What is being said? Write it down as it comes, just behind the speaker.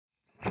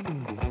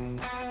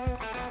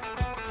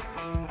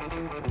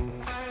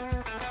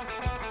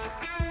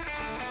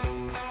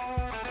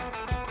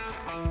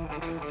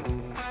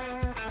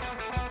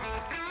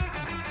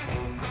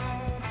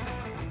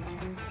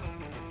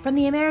From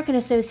the American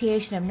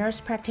Association of Nurse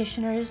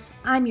Practitioners,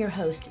 I'm your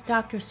host,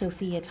 Dr.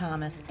 Sophia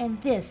Thomas,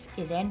 and this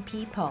is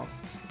NP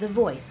Pulse, the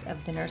voice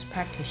of the nurse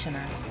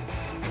practitioner.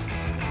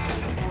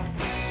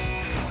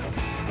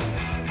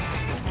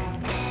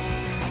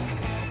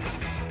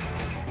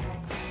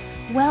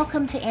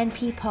 Welcome to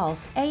NP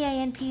Pulse,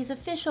 AANP's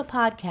official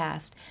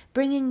podcast,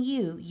 bringing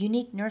you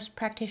unique nurse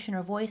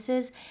practitioner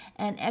voices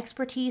and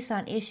expertise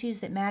on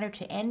issues that matter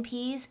to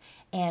NPs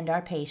and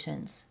our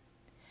patients.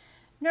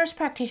 Nurse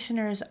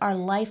practitioners are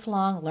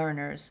lifelong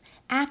learners,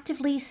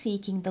 actively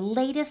seeking the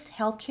latest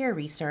healthcare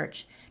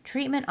research,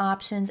 treatment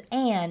options,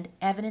 and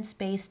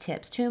evidence-based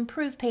tips to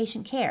improve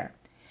patient care.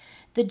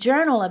 The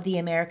Journal of the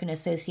American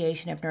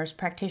Association of Nurse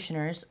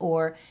Practitioners,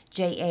 or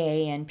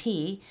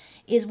JAANP,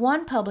 is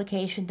one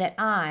publication that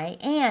I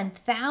and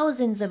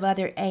thousands of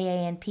other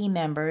AANP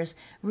members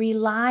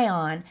rely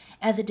on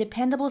as a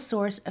dependable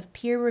source of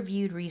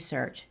peer-reviewed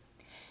research.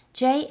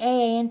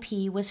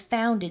 JAANP was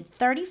founded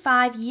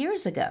 35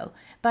 years ago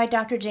by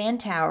Dr. Jan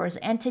Towers,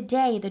 and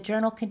today the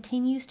journal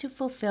continues to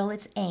fulfill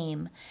its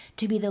aim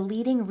to be the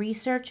leading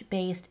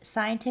research-based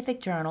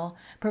scientific journal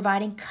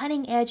providing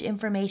cutting-edge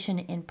information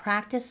in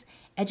practice,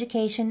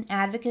 education,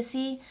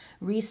 advocacy,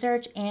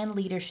 research, and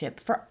leadership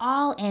for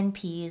all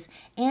NPs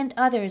and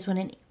others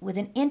with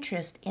an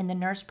interest in the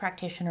nurse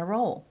practitioner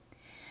role.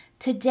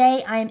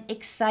 Today I am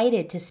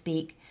excited to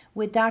speak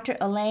with Dr.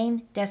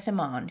 Elayne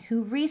DeSimone,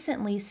 who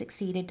recently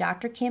succeeded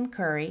Dr. Kim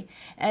Curry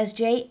as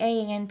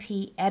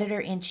JAANP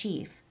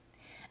Editor-in-Chief.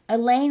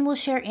 Elayne will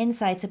share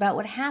insights about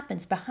what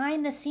happens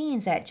behind the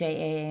scenes at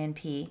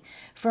JAANP,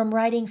 from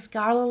writing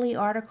scholarly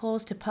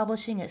articles to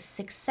publishing a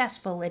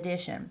successful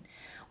edition.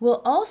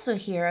 We'll also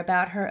hear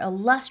about her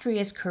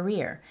illustrious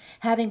career,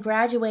 having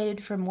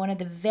graduated from one of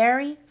the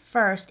very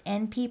first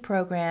NP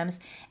programs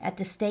at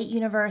the State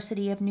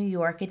University of New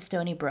York at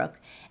Stony Brook,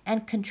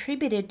 and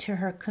contributed to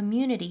her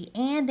community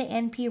and the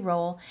NP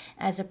role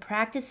as a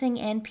practicing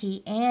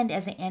NP and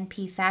as an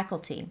NP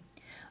faculty.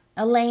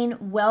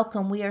 Elayne,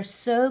 welcome. We are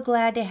so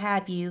glad to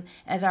have you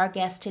as our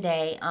guest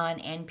today on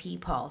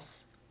NP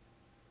Pulse.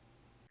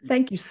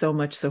 Thank you so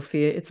much,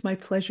 Sophia. It's my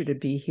pleasure to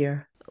be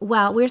here.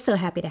 Well, we're so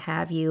happy to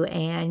have you,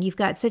 and you've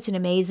got such an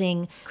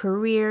amazing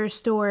career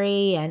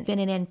story and been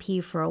an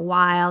NP for a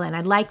while, and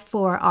I'd like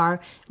for our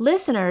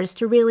listeners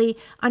to really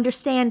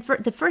understand,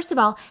 first of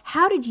all,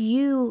 how did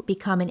you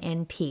become an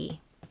NP?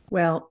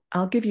 Well,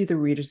 I'll give you the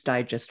Reader's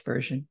Digest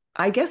version.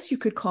 I guess you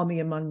could call me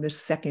among the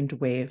second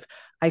wave.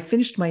 I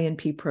finished my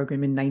NP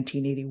program in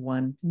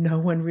 1981. No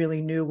one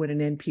really knew what an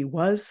NP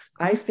was.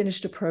 I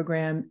finished a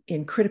program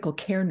in critical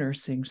care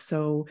nursing.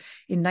 So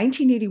in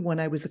 1981,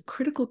 I was a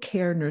critical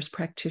care nurse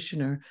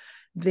practitioner.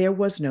 There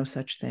was no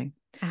such thing.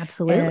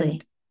 Absolutely.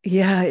 And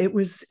yeah, it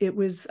was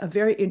a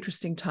very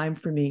interesting time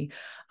for me.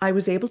 I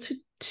was able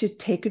to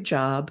take a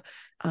job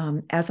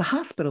as a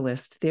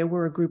hospitalist. There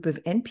were a group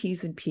of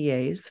NPs and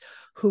PAs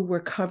who were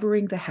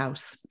covering the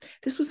house.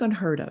 This was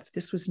unheard of.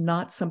 This was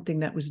not something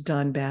that was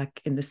done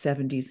back in the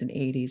 70s and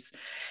 80s.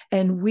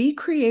 And we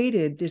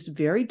created this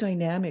very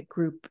dynamic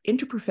group,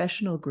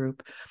 interprofessional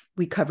group.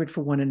 We covered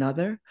for one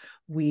another.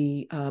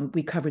 We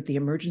covered the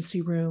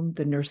emergency room,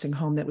 the nursing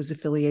home that was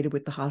affiliated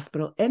with the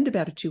hospital, and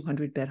about a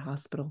 200-bed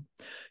hospital.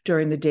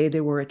 During the day,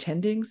 there were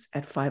attendings.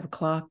 At 5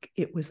 o'clock,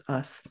 it was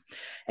us.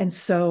 And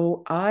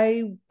so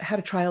I had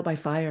a trial by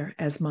fire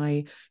as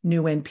my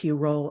new NP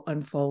role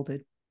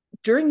unfolded.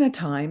 During that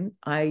time,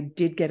 I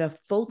did get a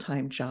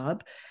full-time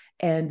job,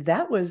 and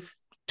that was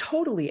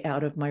totally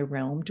out of my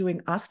realm, doing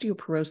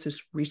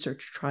osteoporosis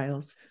research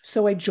trials.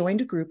 So I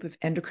joined a group of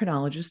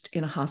endocrinologists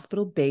in a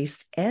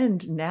hospital-based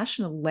and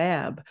national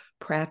lab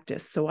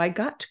practice. So I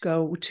got to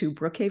go to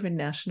Brookhaven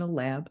National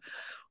Lab,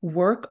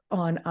 work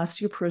on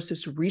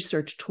osteoporosis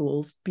research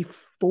tools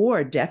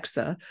before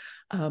DEXA.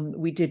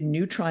 We did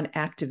neutron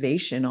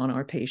activation on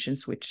our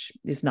patients, which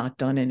is not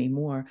done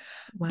anymore.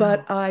 Wow.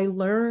 But I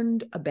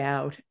learned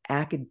about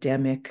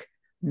academic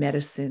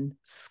medicine,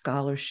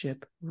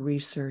 scholarship,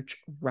 research,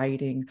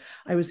 writing.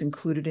 I was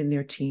included in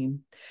their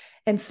team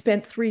and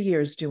spent 3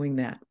 years doing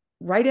that.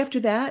 Right after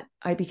that,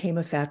 I became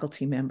a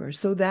faculty member.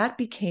 So that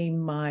became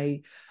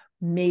my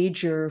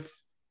major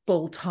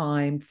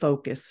full-time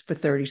focus for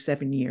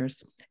 37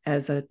 years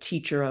as a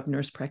teacher of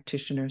nurse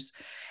practitioners.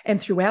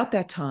 And throughout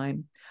that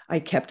time, I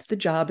kept the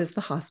job as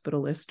the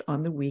hospitalist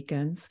on the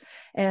weekends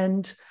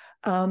and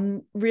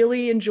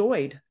really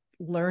enjoyed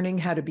learning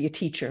how to be a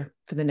teacher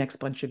for the next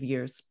bunch of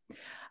years.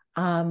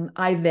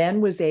 I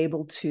then was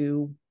able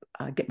to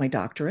get my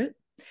doctorate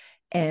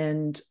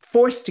and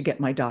forced to get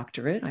my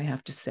doctorate, I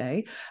have to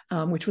say,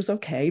 which was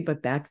okay.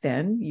 But back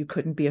then you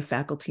couldn't be a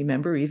faculty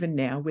member, even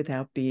now,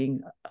 without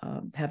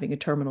having a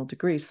terminal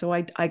degree. So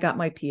I got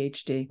my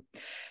PhD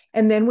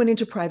and then went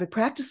into private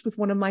practice with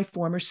one of my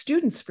former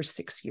students for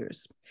 6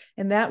 years.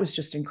 And that was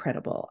just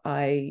incredible.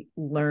 I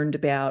learned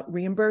about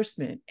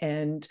reimbursement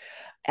and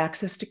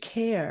access to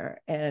care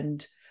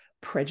and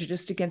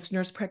prejudice against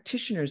nurse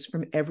practitioners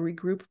from every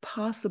group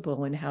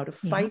possible and how to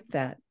fight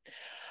that.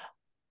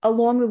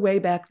 Along the way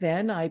back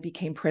then, I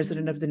became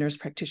president of the Nurse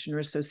Practitioner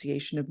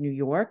Association of New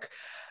York,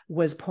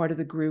 was part of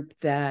the group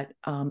that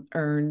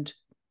earned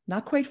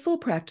not quite full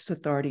practice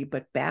authority,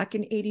 but back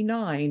in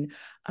 89,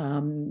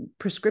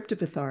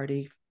 prescriptive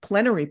authority,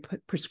 plenary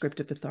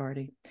prescriptive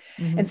authority.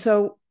 Mm-hmm. And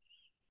so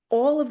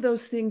all of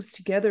those things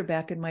together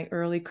back in my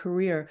early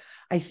career,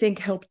 I think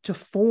helped to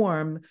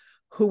form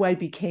who I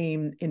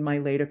became in my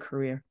later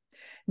career.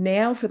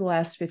 Now, for the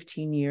last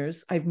 15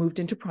 years, I've moved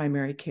into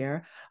primary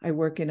care. I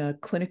work in a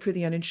clinic for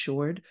the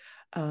uninsured,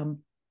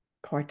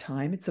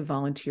 part-time. It's a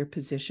volunteer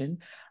position.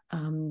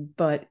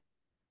 But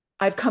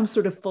I've come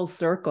sort of full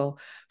circle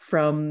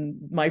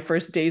from my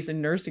first days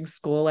in nursing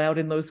school out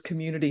in those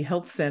community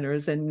health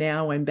centers, and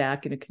now I'm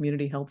back in a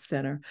community health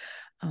center.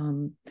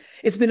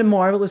 It's been a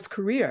marvelous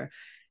career.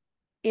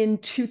 In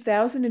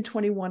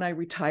 2021, I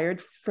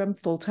retired from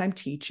full-time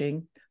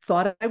teaching,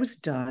 thought I was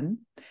done.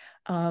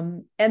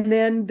 And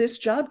then this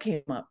job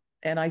came up,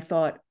 and I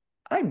thought,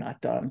 I'm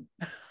not done.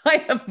 I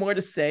have more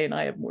to say and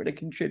I have more to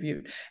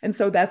contribute. And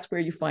so that's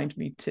where you find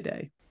me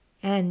today.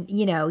 And,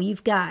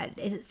 you've got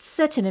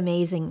such an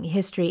amazing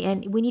history.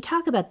 And when you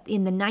talk about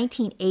in the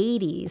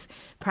 1980s,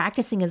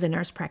 practicing as a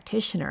nurse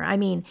practitioner, I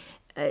mean,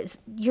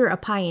 you're a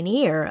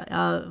pioneer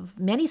of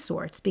many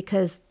sorts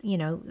because,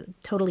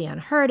 totally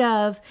unheard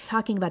of.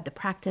 Talking about the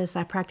practice,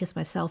 I practice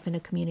myself in a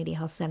community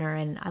health center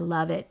and I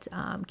love it,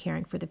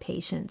 caring for the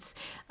patients.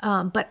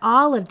 But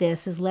all of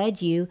this has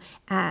led you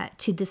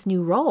to this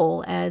new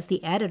role as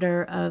the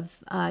editor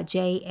of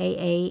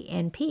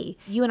JAANP.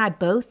 You and I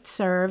both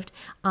served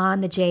on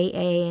the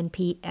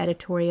JAANP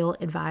editorial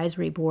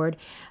advisory board.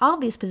 All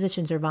of these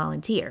positions are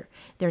volunteer.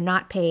 They're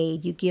not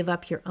paid. You give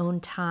up your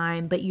own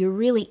time, but you're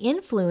really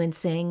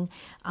influencing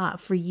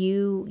for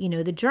you,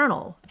 the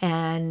journal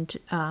and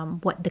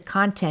what the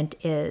content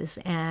is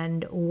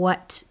and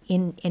what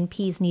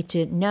NPs need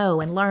to know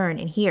and learn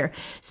and hear.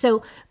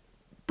 So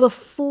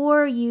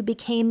before you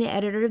became the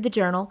editor of the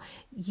journal,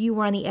 you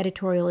were on the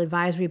editorial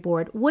advisory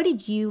board. What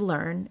did you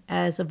learn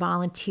as a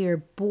volunteer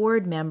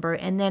board member?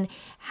 And then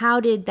how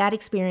did that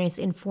experience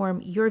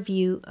inform your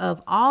view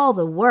of all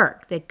the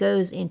work that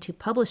goes into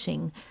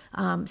publishing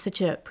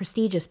such a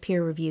prestigious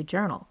peer-reviewed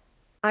journal?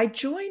 I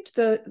joined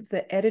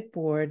the edit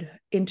board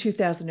in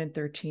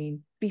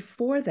 2013.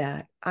 Before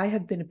that, I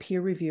have been a peer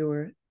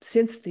reviewer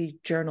since the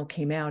journal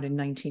came out in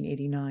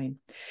 1989.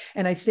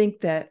 And I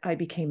think that I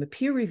became a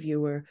peer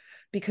reviewer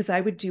because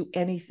I would do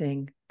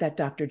anything that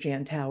Dr.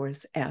 Jan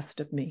Towers asked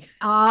of me.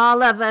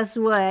 All of us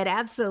would,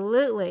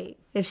 absolutely.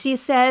 If she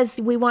says,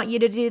 we want you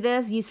to do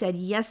this, you said,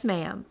 yes,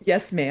 ma'am.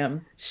 Yes,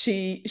 ma'am.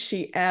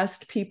 She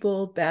asked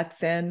people back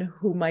then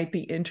who might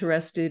be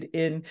interested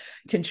in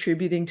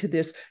contributing to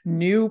this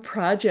new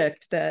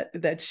project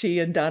that she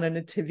and Donna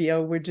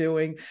Nativio were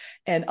doing,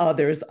 and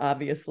others,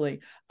 obviously,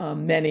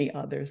 many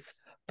others.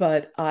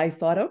 But I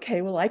thought,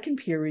 okay, well, I can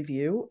peer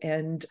review.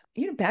 And,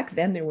 back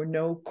then there were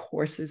no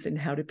courses in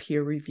how to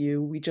peer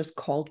review. We just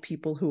called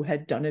people who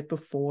had done it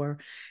before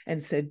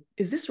and said,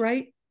 is this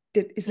right?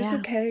 Is this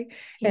okay?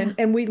 Yeah.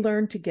 And we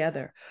learned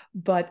together.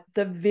 But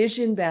the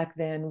vision back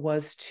then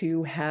was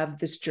to have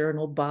this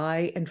journal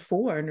by and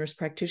for nurse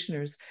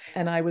practitioners.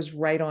 And I was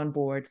right on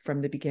board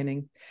from the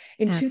beginning.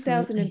 In Absolutely.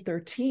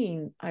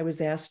 2013, I was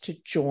asked to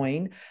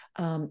join,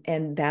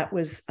 and that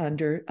was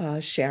under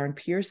Sharon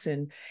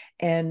Pearson.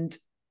 And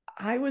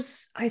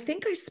I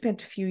think I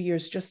spent a few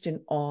years just in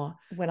awe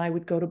when I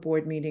would go to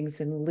board meetings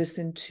and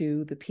listen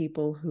to the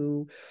people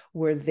who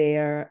were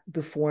there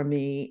before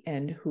me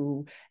and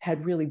who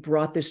had really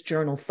brought this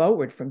journal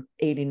forward from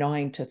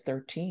 89 to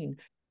 13.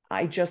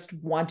 I just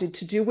wanted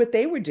to do what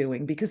they were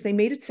doing because they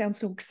made it sound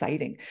so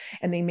exciting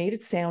and they made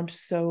it sound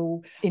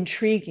so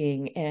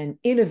intriguing and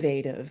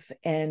innovative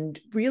and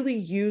really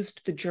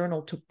used the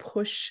journal to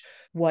push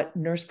what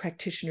nurse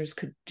practitioners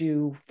could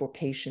do for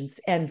patients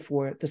and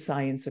for the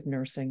science of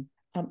nursing.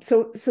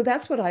 So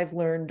that's what I've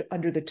learned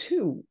under the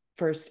two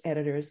first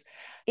editors.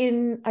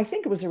 I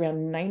think it was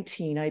around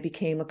 19, I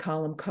became a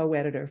column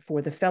co-editor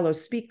for the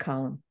Fellows Speak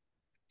column.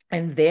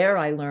 And there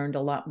I learned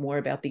a lot more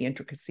about the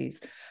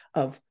intricacies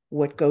of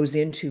what goes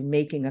into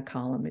making a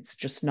column. It's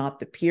just not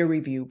the peer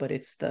review, but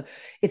it's the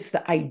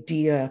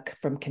idea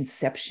from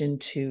conception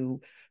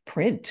to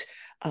print,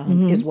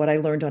 is what I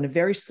learned on a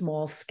very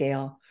small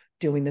scale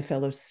doing the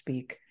Fellows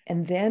Speak.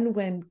 And then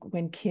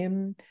when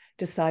Kim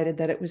decided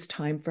that it was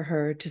time for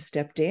her to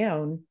step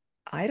down,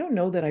 I don't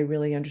know that I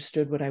really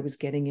understood what I was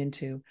getting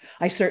into.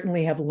 I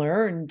certainly have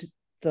learned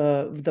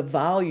the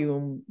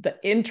volume, the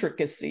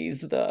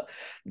intricacies, the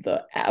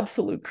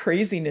absolute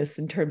craziness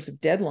in terms of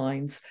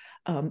deadlines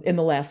in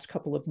the last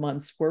couple of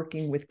months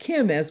working with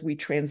Kim as we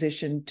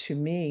transitioned to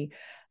me.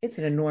 It's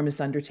an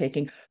enormous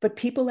undertaking. But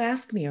people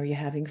ask me, are you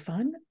having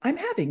fun? I'm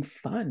having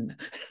fun.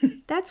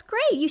 That's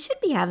great. You should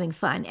be having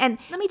fun. And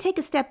let me take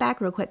a step back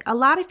real quick. A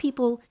lot of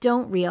people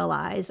don't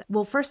realize,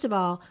 well, first of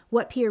all,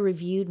 what peer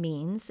reviewed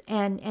means.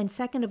 And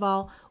second of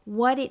all,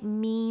 what it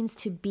means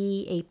to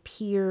be a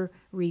peer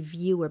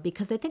reviewer.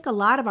 Because I think a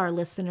lot of our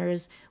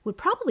listeners would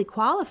probably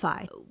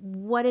qualify.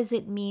 What does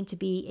it mean to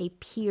be a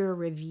peer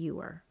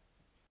reviewer?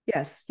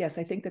 Yes,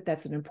 I think that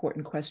that's an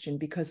important question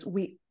because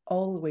we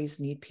always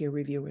need peer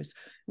reviewers.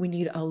 We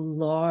need a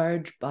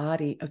large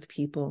body of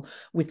people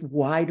with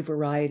wide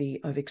variety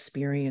of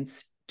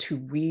experience to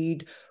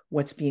read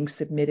what's being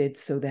submitted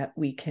so that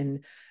we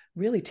can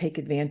really take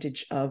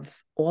advantage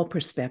of all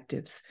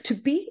perspectives. To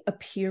be a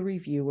peer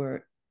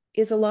reviewer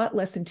is a lot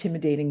less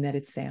intimidating than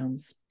it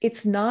sounds.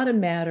 It's not a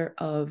matter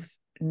of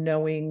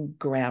knowing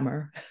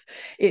grammar.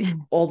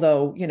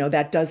 Although,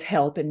 that does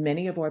help, and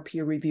many of our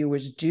peer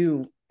reviewers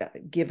do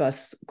give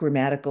us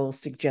grammatical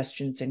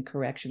suggestions and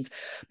corrections.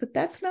 But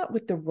that's not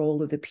what the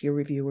role of the peer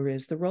reviewer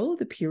is. The role of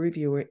the peer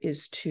reviewer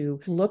is to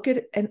look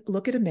at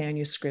a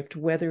manuscript,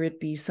 whether it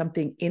be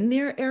something in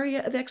their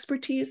area of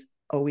expertise,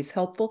 always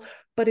helpful,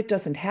 but it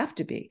doesn't have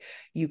to be.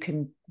 You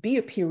can be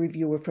a peer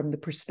reviewer from the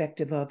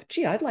perspective of,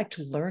 gee, I'd like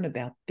to learn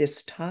about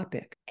this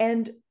topic,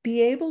 and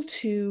be able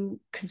to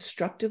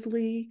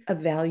constructively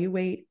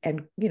evaluate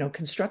and,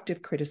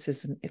 constructive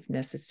criticism if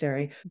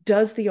necessary.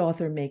 Does the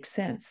author make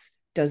sense?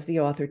 Does the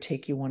author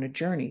take you on a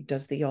journey?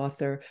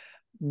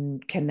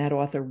 Can that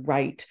author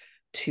write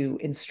to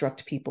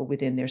instruct people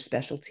within their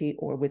specialty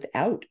or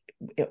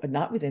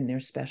not within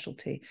their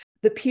specialty?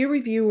 The peer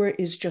reviewer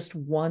is just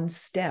one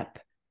step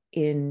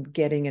in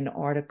getting an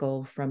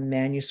article from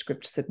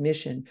manuscript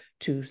submission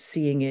to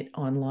seeing it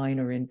online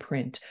or in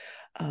print.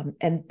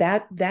 And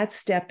that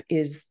step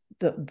is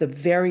the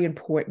very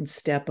important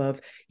step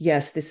of,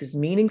 yes, this is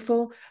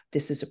meaningful.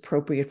 This is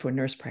appropriate for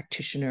nurse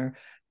practitioner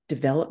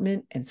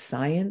development and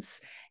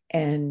science.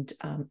 And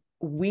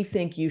we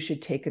think you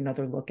should take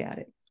another look at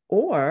it.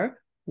 Or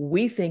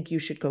we think you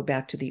should go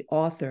back to the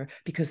author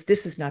because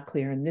this is not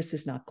clear and this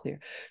is not clear.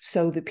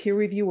 So the peer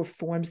reviewer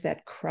forms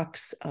that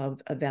crux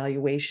of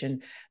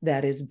evaluation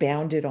that is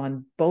bounded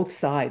on both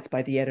sides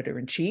by the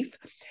editor-in-chief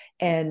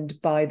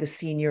and by the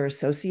senior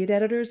associate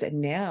editors.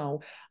 And now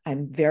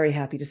I'm very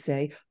happy to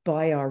say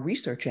by our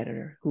research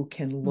editor, who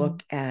can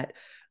look at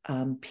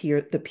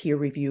the peer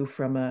review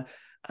from a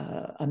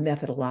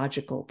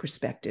methodological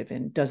perspective,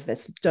 and does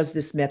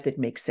this method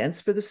make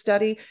sense for the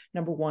study,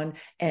 number one,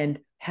 and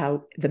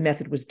how the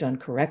method was done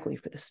correctly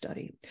for the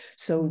study.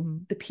 So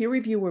the peer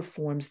reviewer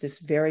forms this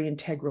very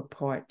integral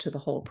part to the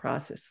whole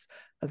process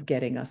of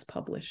getting us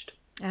published.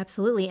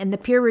 Absolutely. And the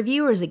peer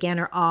reviewers, again,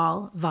 are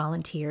all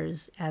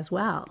volunteers as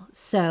well.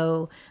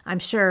 So I'm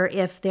sure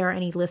if there are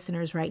any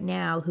listeners right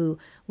now who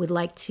would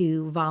like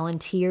to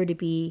volunteer to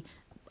be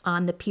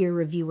on the peer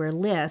reviewer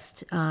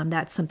list,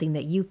 that's something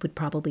that you would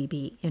probably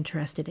be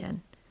interested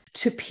in.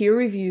 To peer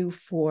review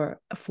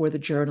for the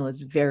journal is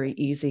very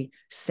easy.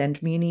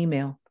 Send me an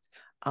email.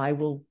 I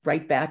will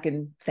write back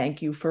and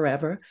thank you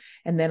forever.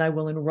 And then I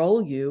will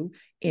enroll you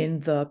in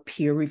the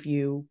peer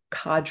review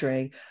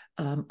cadre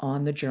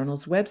on the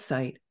journal's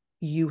website.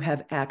 You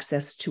have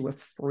access to a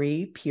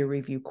free peer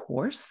review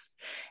course,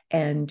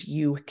 and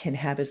you can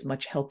have as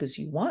much help as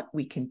you want.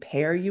 We can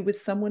pair you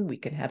with someone. We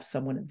can have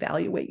someone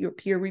evaluate your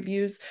peer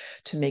reviews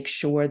to make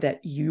sure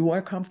that you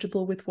are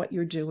comfortable with what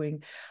you're doing.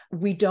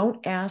 We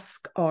don't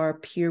ask our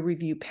peer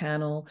review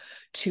panel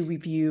to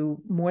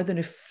review more than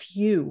a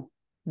few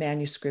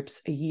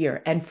manuscripts a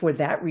year. And for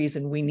that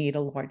reason, we need a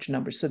large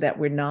number so that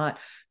we're not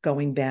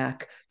going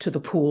back to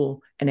the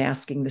pool and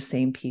asking the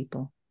same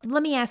people.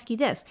 Let me ask you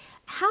this.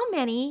 How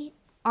many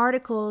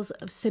articles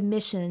of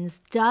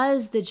submissions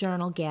does the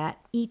journal get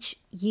each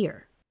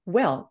year?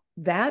 Well,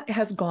 that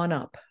has gone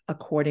up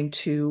according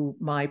to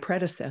my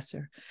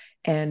predecessor.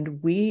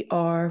 And we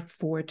are,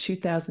 for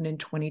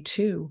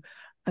 2022,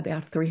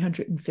 about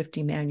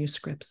 350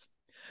 manuscripts.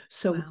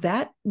 So wow.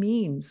 That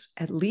means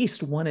at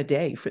least one a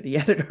day for the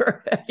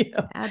editor.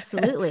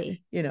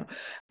 Absolutely.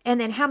 And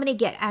then how many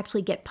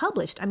actually get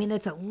published? I mean,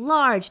 that's a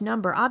large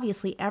number.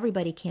 Obviously,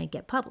 everybody can't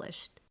get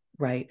published.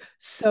 Right.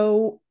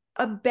 So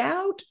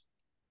about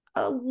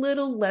a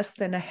little less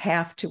than a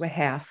half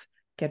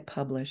get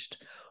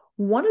published.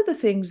 One of the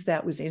things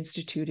that was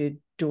instituted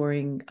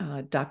during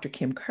Dr.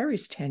 Kim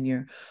Curry's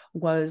tenure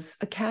was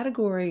a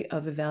category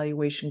of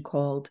evaluation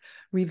called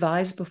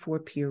Revise Before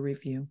Peer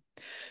Review.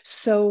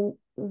 So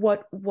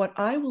what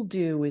I will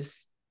do is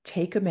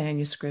take a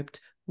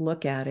manuscript,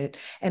 look at it,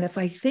 and if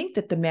I think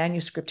that the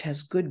manuscript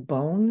has good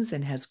bones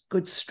and has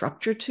good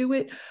structure to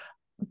it,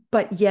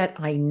 but yet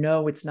I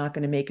know it's not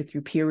going to make it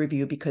through peer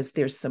review because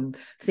there's some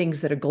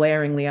things that are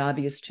glaringly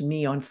obvious to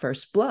me on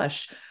first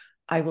blush,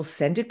 I will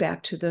send it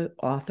back to the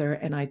author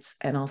and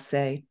I'll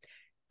say,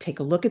 take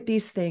a look at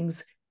these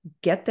things,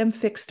 get them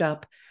fixed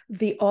up.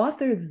 The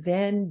author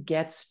then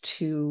gets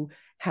to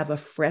have a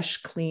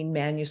fresh, clean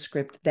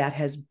manuscript that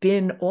has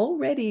been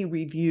already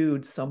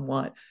reviewed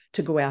somewhat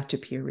to go out to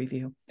peer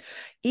review.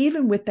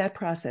 Even with that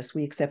process,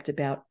 we accept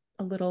about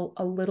a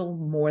little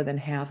more than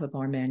half of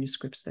our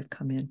manuscripts that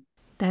come in.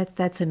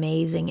 That's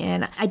amazing.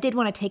 And I did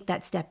want to take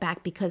that step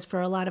back because for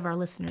a lot of our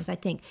listeners, I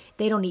think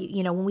they don't,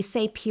 when we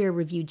say peer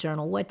reviewed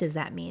journal, what does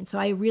that mean? So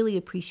I really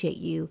appreciate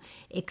you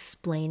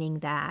explaining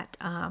that.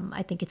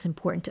 I think it's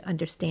important to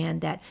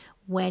understand that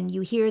when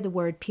you hear the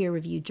word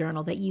peer-reviewed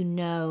journal that you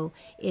know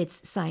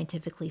it's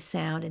scientifically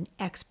sound and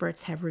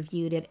experts have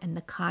reviewed it and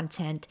the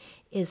content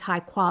is high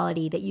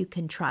quality that you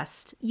can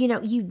trust. You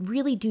know, you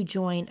really do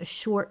join a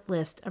short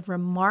list of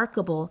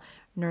remarkable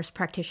nurse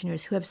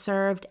practitioners who have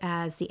served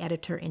as the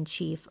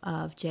editor-in-chief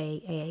of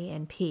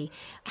JAANP.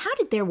 How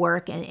did their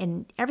work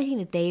and everything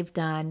that they've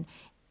done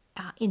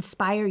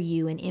inspire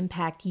you and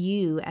impact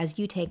you as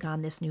you take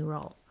on this new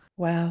role?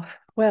 Wow.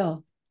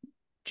 Well,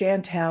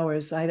 Jan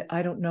Towers,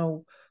 I don't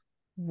know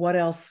what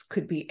else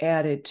could be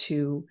added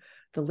to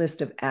the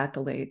list of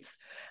accolades.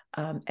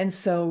 And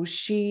so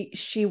she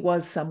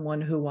was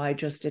someone who I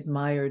just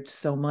admired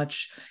so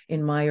much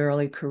in my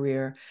early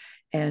career.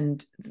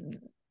 And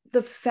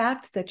the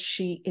fact that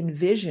she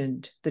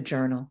envisioned the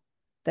journal,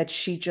 that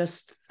she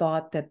just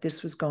thought that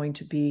this was going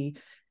to be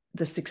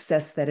the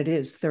success that it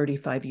is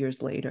 35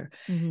 years later.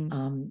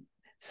 Mm-hmm.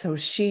 So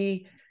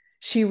she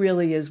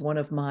really is one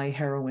of my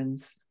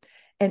heroines.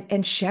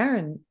 And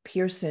Sharon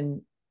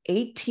Pearson,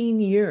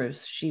 18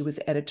 years she was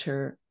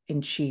editor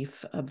in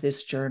chief of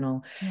this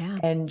journal. Yeah.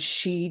 And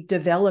she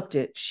developed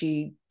it.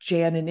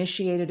 Jan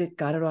initiated it,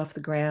 got it off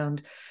the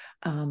ground.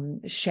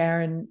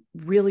 Sharon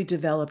really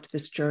developed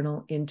this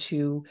journal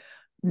into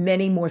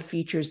many more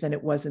features than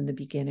it was in the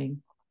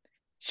beginning.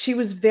 She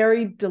was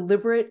very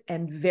deliberate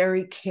and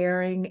very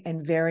caring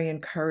and very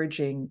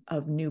encouraging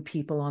of new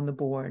people on the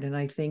board. And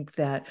I think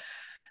that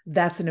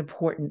that's an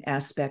important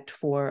aspect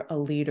for a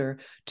leader,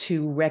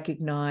 to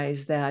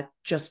recognize that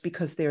just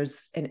because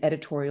there's an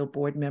editorial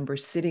board member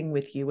sitting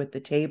with you at the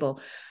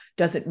table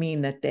doesn't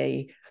mean that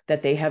they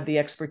have the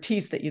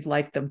expertise that you'd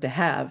like them to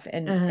have.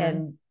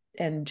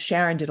 And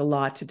Sharon did a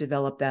lot to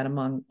develop that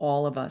among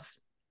all of us.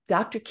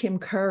 Dr. Kim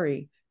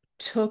Curry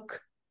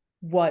took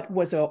what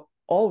was a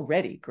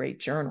already great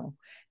journal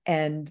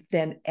and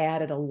then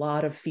added a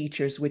lot of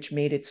features which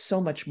made it so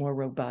much more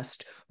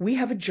robust. We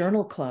have a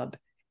journal club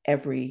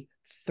every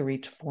 3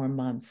 to 4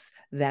 months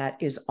that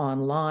is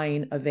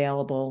online,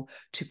 available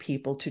to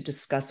people to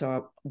discuss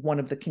one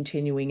of the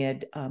continuing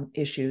ed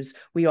issues.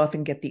 We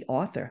often get the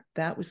author.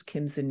 That was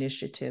Kim's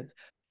initiative.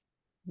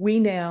 We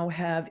now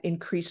have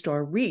increased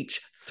our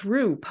reach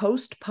through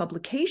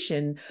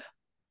post-publication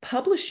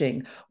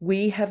publishing.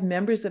 We have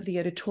members of the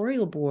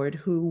editorial board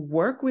who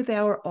work with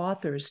our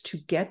authors to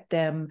get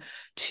them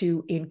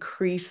to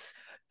increase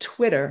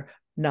Twitter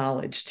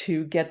knowledge,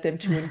 to get them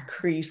to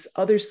increase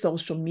other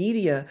social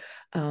media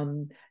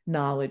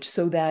knowledge,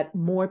 so that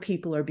more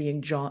people are being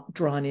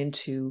drawn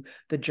into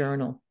the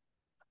journal.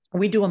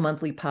 We do a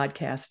monthly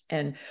podcast,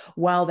 and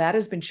while that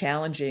has been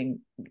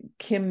challenging,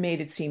 Kim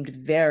made it seem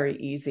very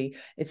easy.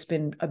 It's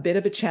been a bit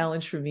of a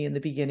challenge for me in the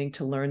beginning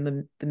to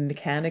learn the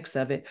mechanics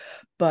of it,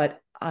 but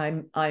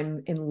I'm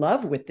in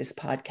love with this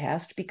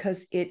podcast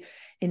because it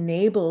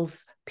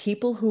enables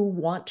people who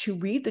want to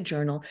read the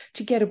journal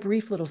to get a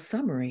brief little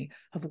summary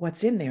of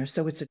what's in there.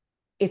 So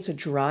it's a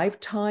drive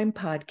time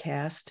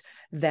podcast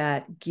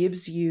that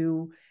gives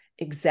you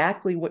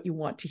exactly what you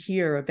want to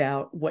hear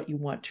about what you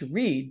want to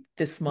read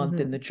this month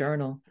in the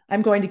journal.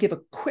 I'm going to give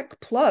a quick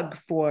plug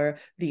for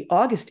the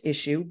August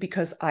issue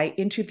because I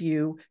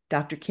interview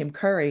Dr. Kim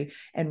Curry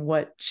and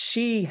what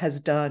she has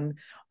done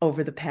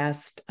over the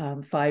past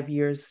 5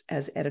 years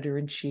as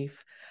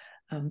editor-in-chief.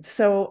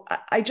 So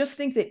I just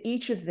think that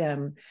each of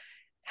them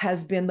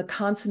has been the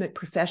consummate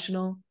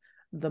professional,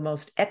 the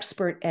most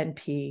expert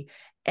NP,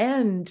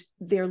 and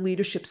their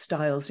leadership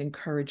styles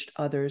encouraged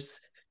others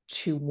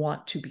to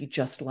want to be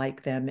just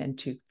like them and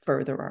to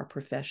further our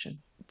profession.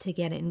 To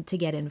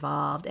get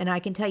involved. And I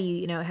can tell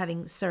you,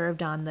 having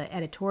served on the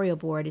editorial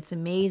board, it's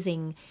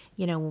amazing,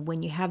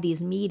 when you have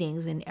these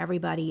meetings and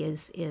everybody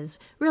is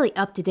really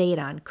up to date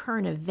on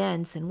current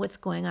events and what's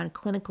going on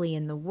clinically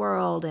in the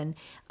world, and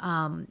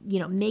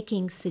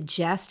making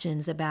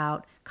suggestions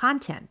about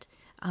content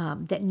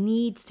that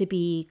needs to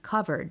be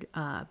covered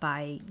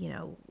by,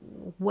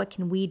 what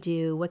can we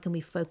do? What can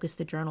we focus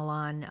the journal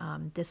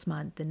on this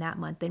month and that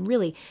month? And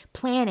really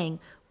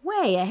planning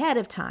way ahead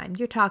of time.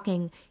 You're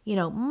talking,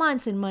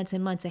 months and months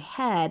and months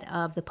ahead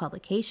of the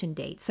publication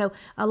date. So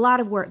a lot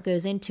of work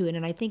goes into it.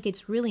 And I think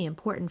it's really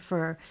important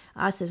for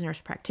us as nurse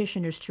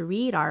practitioners to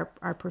read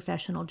our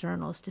professional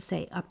journals to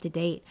stay up to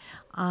date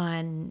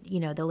on,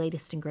 the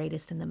latest and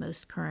greatest and the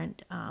most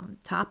current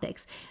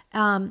topics.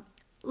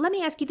 Let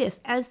me ask you this.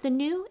 As the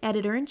new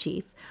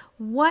editor-in-chief,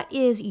 what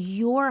is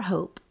your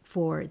hope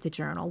for the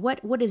journal?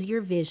 What is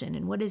your vision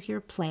and what is your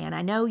plan?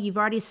 I know you've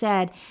already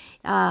said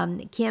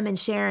Kim and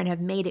Sharon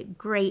have made it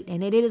great,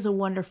 and it is a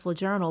wonderful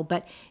journal,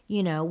 but,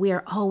 we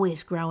are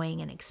always growing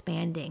and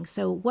expanding.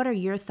 So what are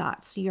your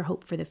thoughts, your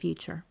hope for the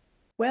future?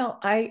 Well,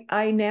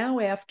 I now,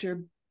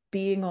 after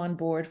being on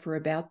board for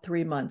about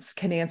 3 months,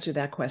 can answer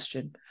that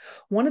question.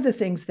 One of the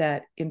things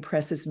that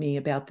impresses me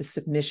about the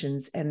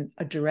submissions, and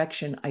a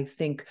direction I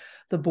think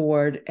the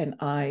board and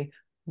I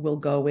will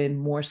go in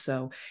more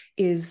so,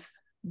 is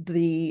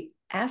the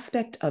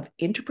aspect of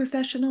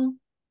interprofessional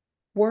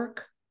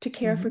work to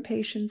care for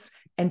patients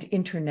and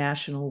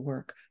international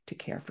work to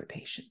care for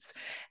patients.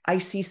 I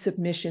see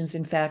submissions.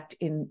 In fact,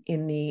 in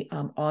the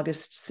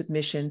August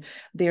submission,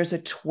 there's a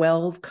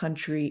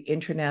 12-country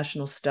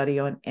international study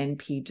on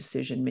NP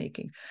decision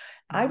making.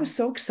 I was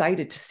so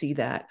excited to see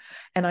that,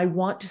 and I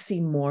want to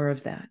see more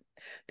of that.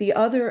 The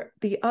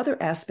other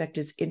aspect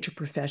is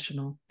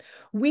interprofessional.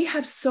 We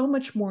have so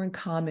much more in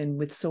common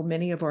with so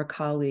many of our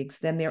colleagues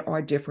than there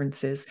are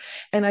differences.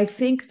 And I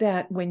think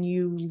that when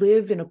you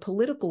live in a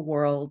political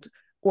world,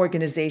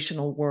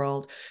 organizational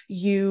world,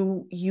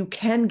 you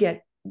can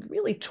get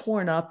really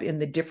torn up in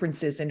the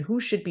differences and who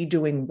should be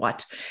doing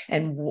what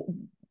and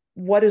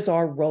what is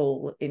our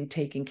role in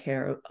taking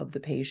care of the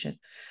patient.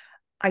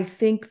 I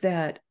think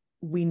that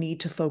we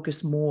need to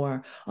focus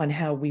more on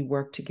how we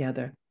work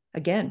together.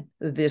 Again,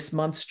 this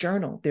month's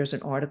journal, there's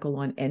an article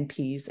on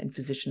NPs and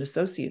physician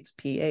associates,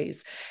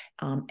 PAs,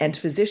 and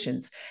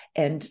physicians.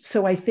 And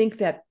so I think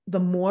that the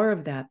more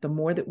of that, the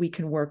more that we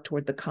can work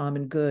toward the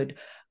common good,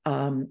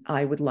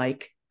 I would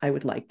like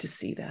to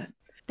see that.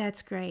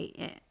 That's great.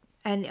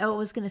 And I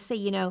was going to say,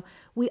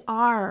 we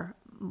are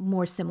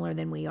more similar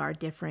than we are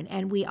different,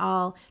 and we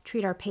all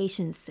treat our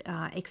patients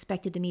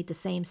expected to meet the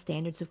same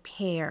standards of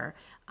care.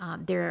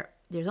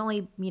 There's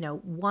only,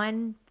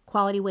 one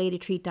quality way to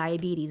treat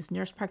diabetes.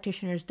 Nurse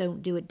practitioners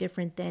don't do it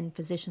different than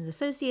physician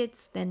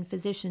associates, than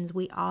physicians.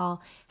 We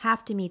all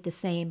have to meet the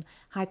same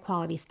high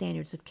quality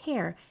standards of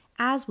care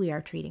as we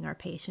are treating our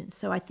patients.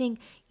 So I think,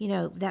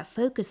 that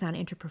focus on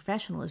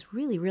interprofessional is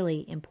really,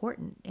 really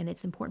important, and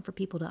it's important for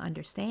people to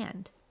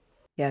understand.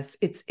 Yes,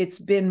 it's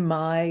been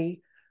my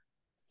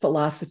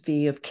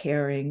philosophy of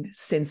caring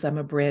since I'm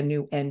a brand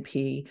new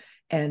NP,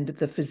 and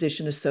the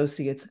physician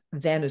associates,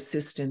 then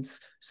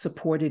assistants,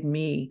 supported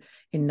me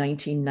in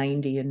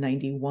 1990 and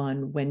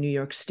 91 when New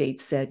York State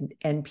said,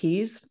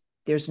 NPs,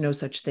 there's no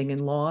such thing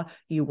in law,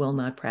 you will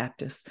not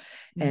practice.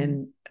 Mm-hmm.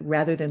 And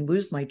rather than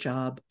lose my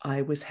job,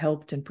 I was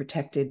helped and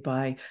protected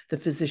by the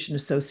physician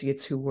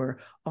associates who were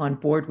on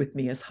board with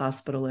me as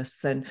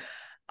hospitalists. And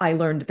I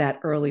learned that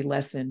early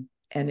lesson,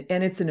 and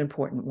it's an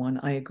important one.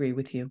 I agree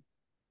with you.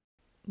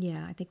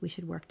 Yeah, I think we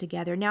should work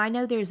together. Now, I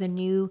know there's a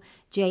new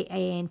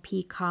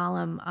JAANP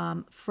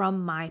column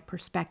from my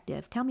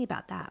perspective. Tell me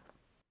about that.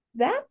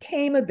 That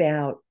came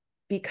about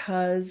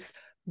because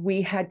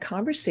we had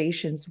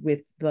conversations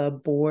with the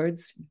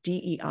board's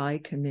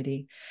DEI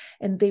committee,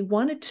 and they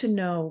wanted to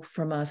know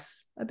from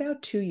us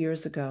about 2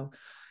 years ago,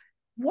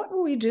 what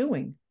were we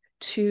doing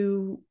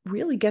to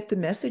really get the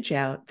message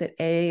out that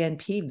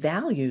AANP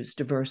values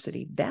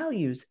diversity,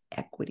 values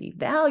equity,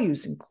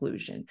 values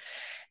inclusion.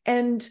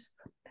 And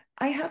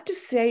I have to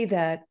say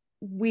that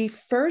we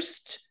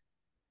first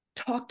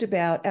talked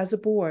about as a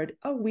board,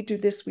 we do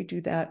this, we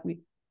do that,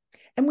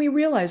 and we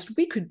realized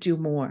we could do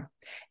more.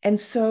 And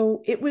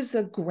so it was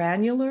a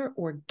granular,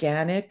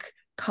 organic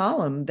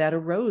column that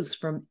arose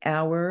from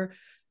our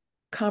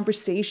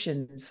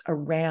conversations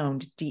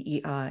around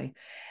DEI.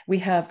 We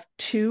have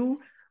 2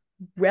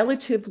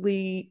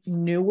 relatively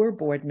newer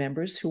board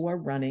members who are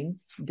running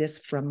this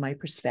from my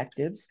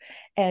perspectives.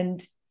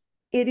 And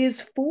it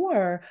is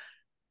for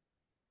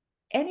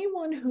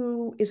anyone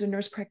who is a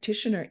nurse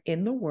practitioner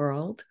in the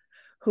world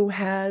who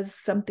has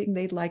something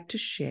they'd like to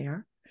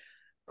share,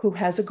 who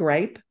has a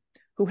gripe,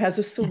 who has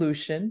a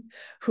solution,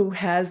 who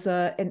has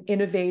an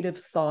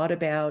innovative thought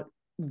about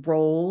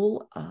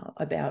role,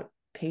 about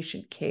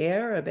patient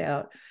care,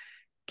 about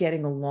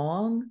getting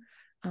along.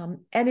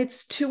 And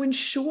it's to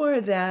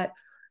ensure that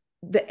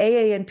the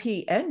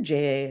AANP and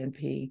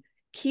JAANP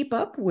keep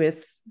up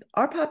with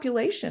our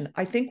population.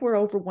 I think we're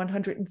over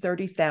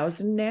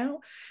 130,000 now.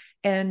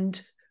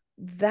 And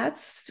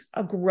that's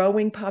a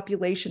growing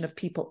population of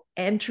people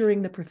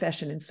entering the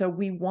profession. And so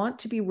we want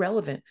to be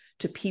relevant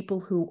to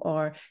people who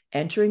are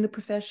entering the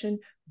profession,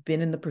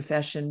 been in the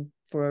profession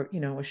for,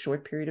 a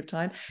short period of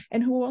time,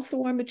 and who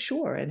also are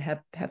mature and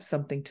have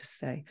something to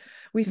say.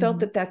 We felt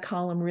that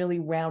column really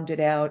rounded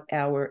out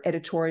our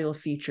editorial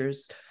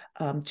features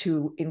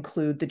to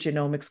include the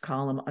genomics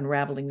column,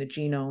 Unraveling the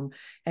Genome,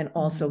 and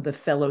also the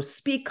Fellows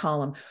Speak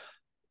column,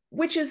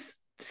 which is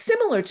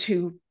similar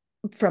to,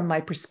 from my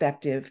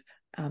perspective,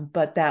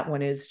 but that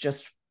one is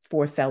just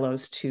for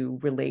fellows to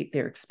relate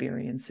their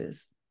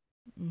experiences.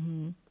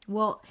 Mm-hmm.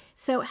 Well,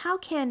 so how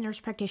can nurse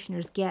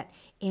practitioners get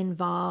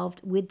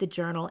involved with the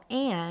journal?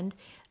 And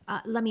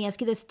let me ask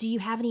you this, do you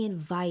have any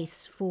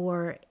advice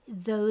for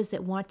those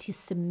that want to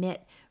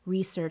submit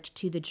research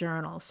to the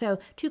journal? So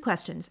 2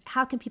 questions.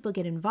 How can people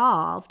get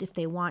involved if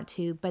they want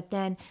to? But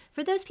then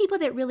for those people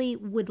that really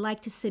would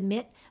like to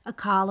submit a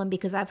column,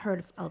 because I've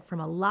heard from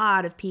a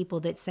lot of people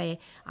that say,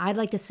 I'd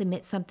like to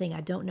submit something,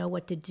 I don't know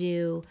what to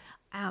do.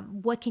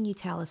 What can you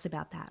tell us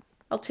about that?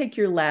 I'll take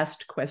your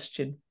last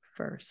question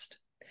first.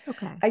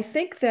 Okay. I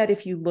think that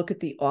if you look at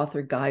the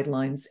author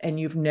guidelines and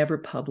you've never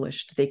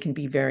published, they can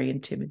be very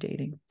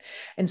intimidating.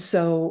 And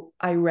so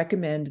I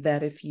recommend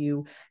that if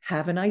you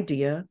have an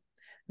idea,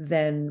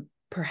 then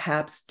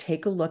perhaps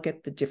take a look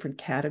at the different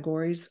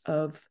categories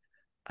of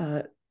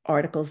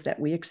articles that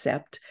we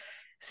accept,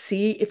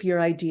 see if your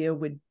idea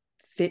would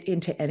fit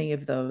into any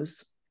of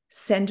those,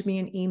 send me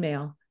an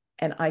email,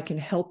 and I can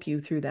help you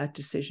through that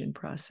decision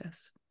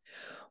process.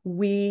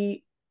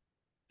 We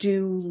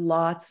do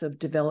lots of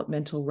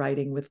developmental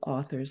writing with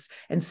authors.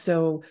 And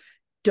so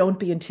don't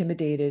be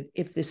intimidated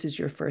if this is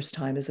your first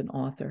time as an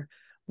author.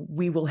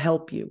 We will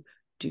help you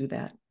do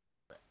that.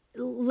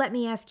 Let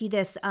me ask you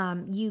this.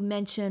 You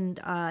mentioned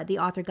the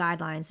author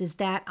guidelines. Is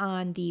that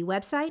on the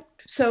website?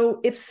 So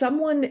if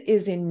someone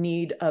is in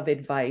need of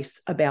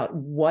advice about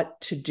what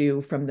to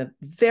do from the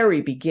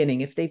very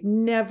beginning, if they've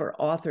never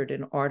authored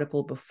an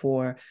article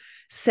before,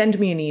 send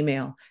me an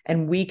email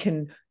and we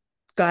can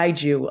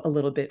guide you a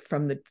little bit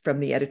from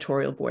the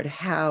editorial board,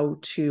 how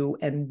to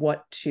and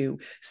what to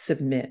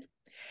submit.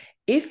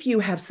 If you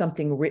have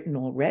something written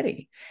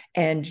already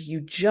and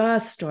you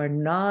just are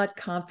not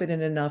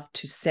confident enough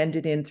to send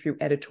it in through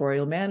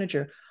editorial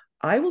manager,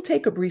 I will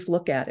take a brief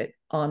look at it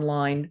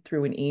online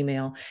through an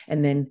email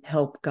and then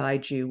help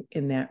guide you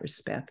in that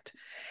respect.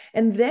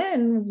 And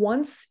then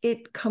once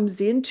it comes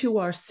into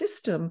our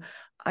system,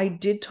 I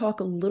did talk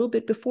a little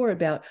bit before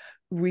about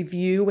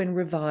review and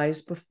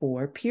revise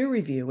before peer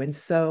review. And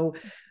so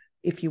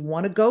if you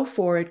want to go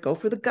for it, go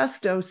for the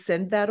gusto,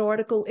 send that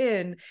article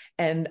in.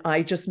 And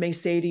I just may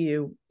say to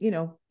you,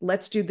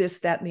 let's do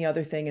this, that, and the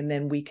other thing, and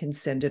then we can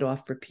send it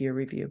off for peer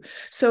review.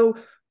 So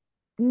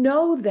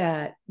know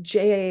that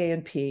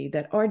JAANP,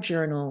 that our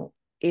journal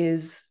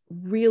is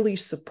really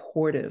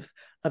supportive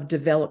of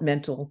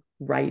developmental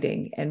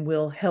writing and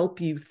will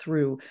help you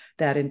through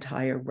that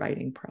entire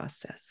writing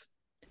process.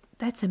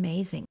 That's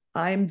amazing.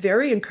 I'm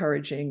very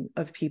encouraging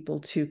of people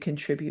to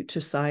contribute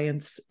to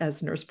science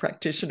as nurse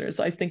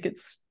practitioners. I think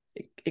it's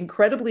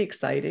incredibly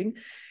exciting.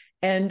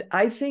 And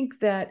I think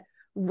that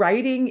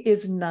writing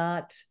is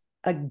not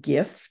a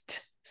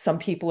gift. Some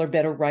people are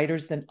better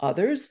writers than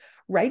others.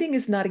 Writing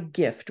is not a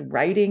gift.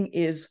 Writing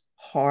is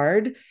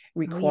hard,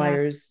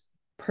 requires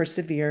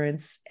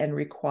perseverance, and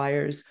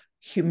requires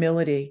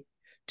humility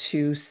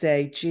to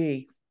say,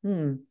 gee,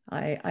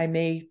 I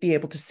may be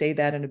able to say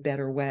that in a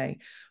better way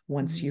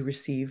once you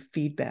receive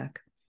feedback.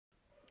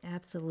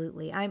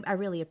 Absolutely. I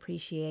really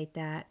appreciate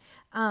that.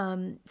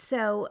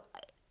 So,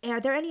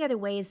 are there any other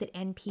ways that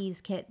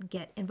NPs can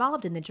get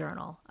involved in the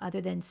journal other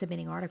than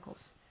submitting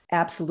articles?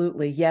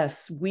 Absolutely.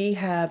 Yes. We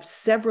have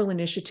several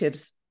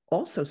initiatives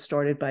also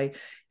started by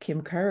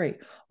Kim Curry.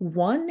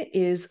 One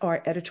is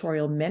our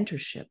editorial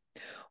mentorship.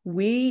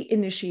 We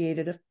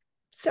initiated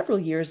several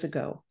years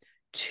ago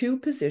 2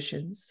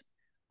 positions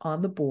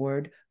on the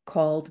board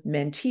called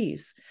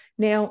mentees.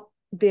 Now,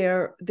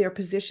 they're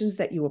positions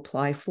that you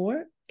apply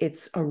for.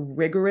 It's a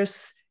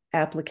rigorous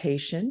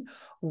application.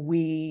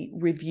 We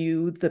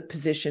review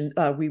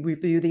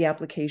the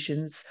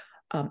applications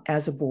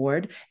as a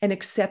board and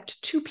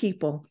accept 2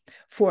 people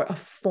for a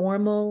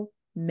formal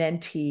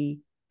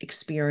mentee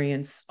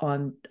experience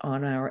on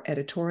our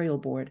editorial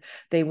board.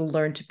 They will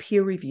learn to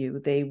peer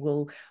review. They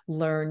will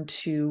learn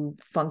to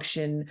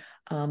function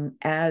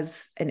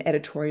as an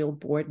editorial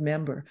board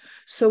member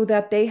so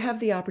that they have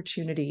the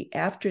opportunity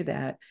after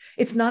that.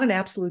 It's not an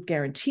absolute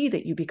guarantee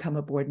that you become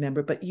a board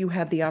member, but you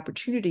have the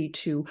opportunity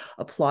to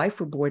apply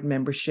for board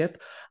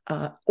membership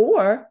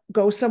or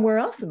go somewhere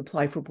else and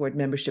apply for board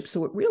membership.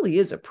 So it really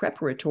is a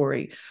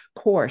preparatory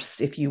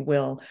course, if you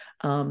will,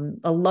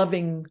 a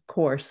loving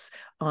course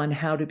on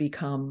how to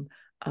become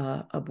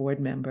a board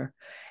member.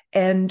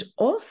 And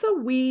also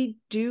we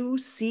do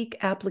seek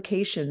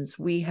applications.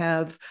 We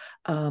have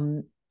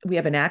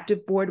an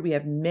active board. We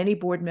have many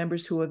board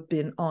members who have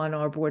been on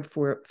our board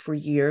for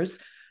years,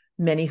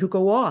 many who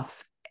go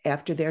off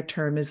after their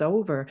term is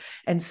over.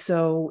 And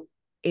so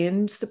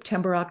in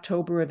September,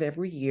 October of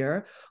every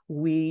year,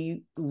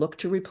 we look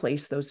to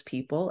replace those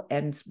people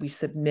and we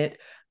submit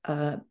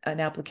an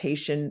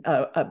application,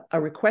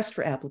 a request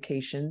for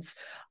applications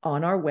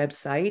on our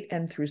website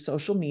and through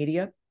social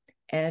media,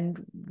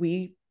 and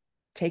we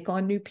take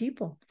on new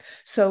people.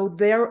 So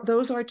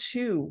those are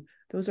two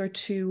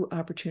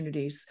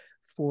opportunities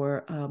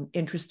for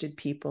interested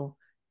people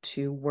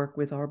to work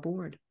with our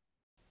board.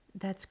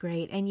 That's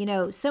great.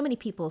 And so many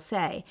people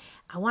say,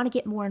 I want to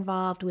get more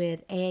involved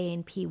with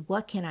AANP.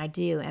 What can I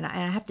do? And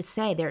I have to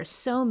say, there are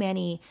so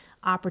many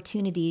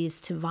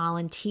opportunities to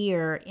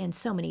volunteer in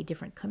so many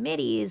different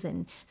committees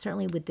and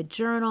certainly with the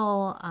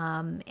journal.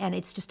 And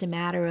it's just a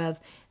matter of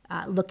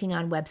looking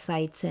on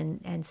websites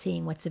and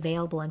seeing what's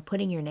available and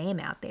putting your name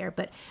out there.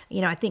 But,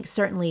 I think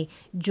certainly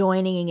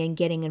joining and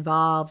getting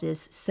involved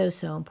is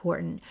so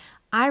important.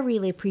 I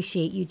really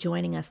appreciate you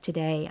joining us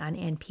today on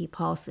NP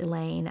Pulse,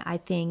 Elayne. I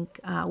think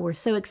we're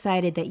so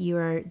excited that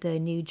you're the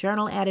new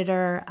journal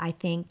editor. I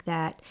think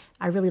that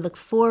I really look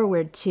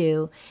forward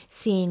to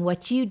seeing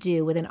what you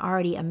do with an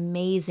already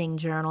amazing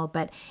journal,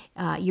 but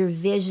your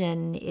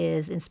vision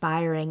is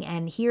inspiring,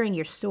 and hearing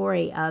your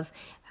story of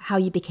how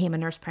you became a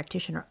nurse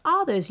practitioner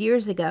all those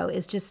years ago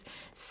is just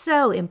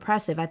so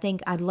impressive. I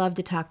think I'd love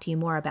to talk to you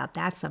more about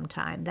that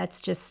sometime.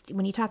 That's just,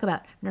 when you talk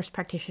about nurse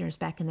practitioners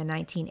back in the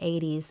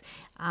 1980s,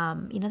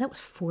 that was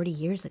 40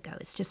 years ago.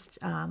 It's just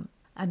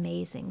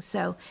amazing.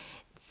 So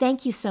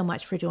thank you so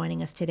much for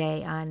joining us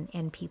today on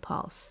NP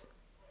Pulse.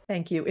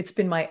 Thank you. It's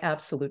been my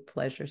absolute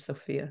pleasure,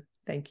 Sophia.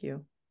 Thank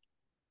you.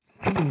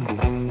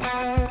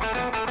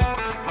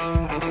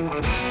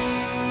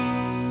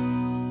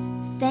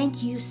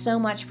 Thank you so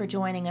much for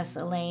joining us,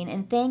 Elayne,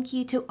 and thank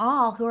you to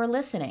all who are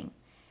listening.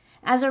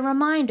 As a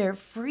reminder,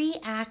 free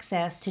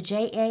access to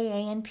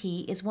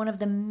JAANP is one of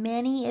the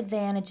many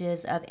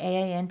advantages of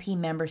AANP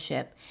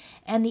membership,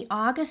 and the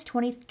August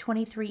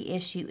 2023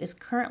 issue is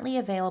currently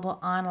available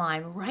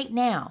online right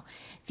now,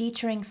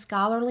 featuring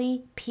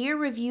scholarly,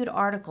 peer-reviewed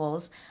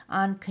articles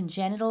on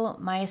congenital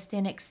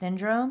myasthenic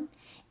syndrome,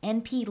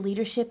 NP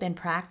leadership and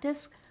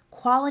practice,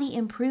 quality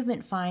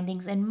improvement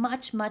findings, and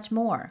much, much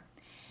more.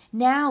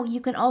 Now you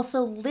can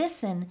also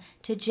listen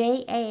to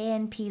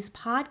JAANP's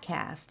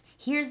podcast,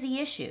 Here's the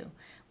Issue,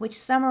 which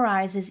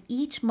summarizes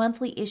each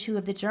monthly issue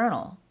of the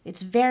journal.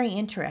 It's very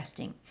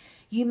interesting.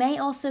 You may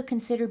also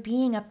consider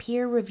being a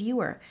peer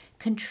reviewer,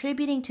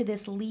 contributing to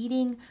this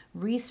leading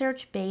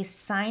research-based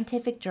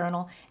scientific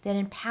journal that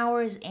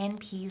empowers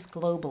NPs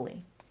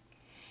globally.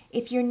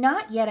 If you're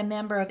not yet a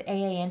member of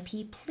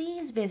AANP,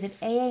 please visit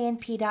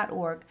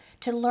aanp.org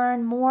to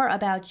learn more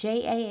about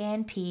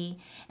JAANP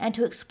and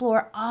to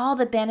explore all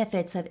the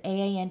benefits of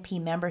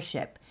AANP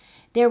membership.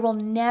 There will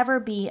never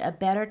be a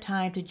better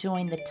time to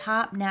join the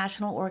top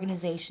national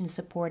organizations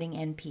supporting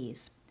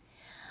NPs.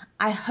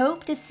 I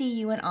hope to see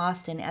you in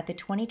Austin at the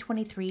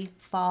 2023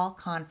 Fall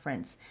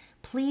Conference.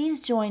 Please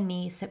join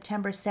me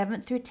September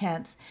 7th through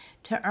 10th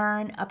to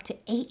earn up to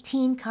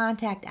 18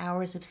 contact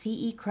hours of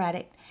CE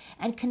credit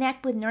and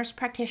connect with nurse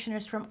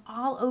practitioners from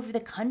all over the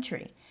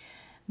country.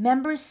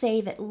 Members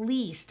save at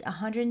least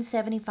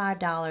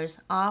 $175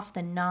 off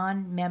the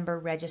non-member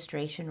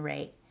registration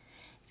rate.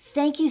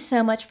 Thank you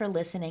so much for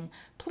listening.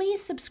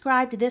 Please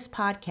subscribe to this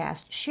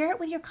podcast, share it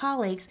with your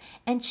colleagues,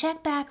 and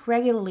check back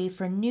regularly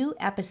for new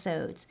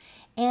episodes.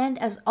 And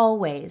as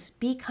always,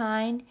 be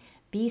kind,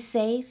 be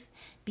safe,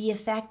 be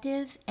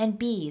effective, and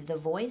be the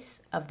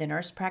voice of the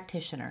nurse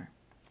practitioner.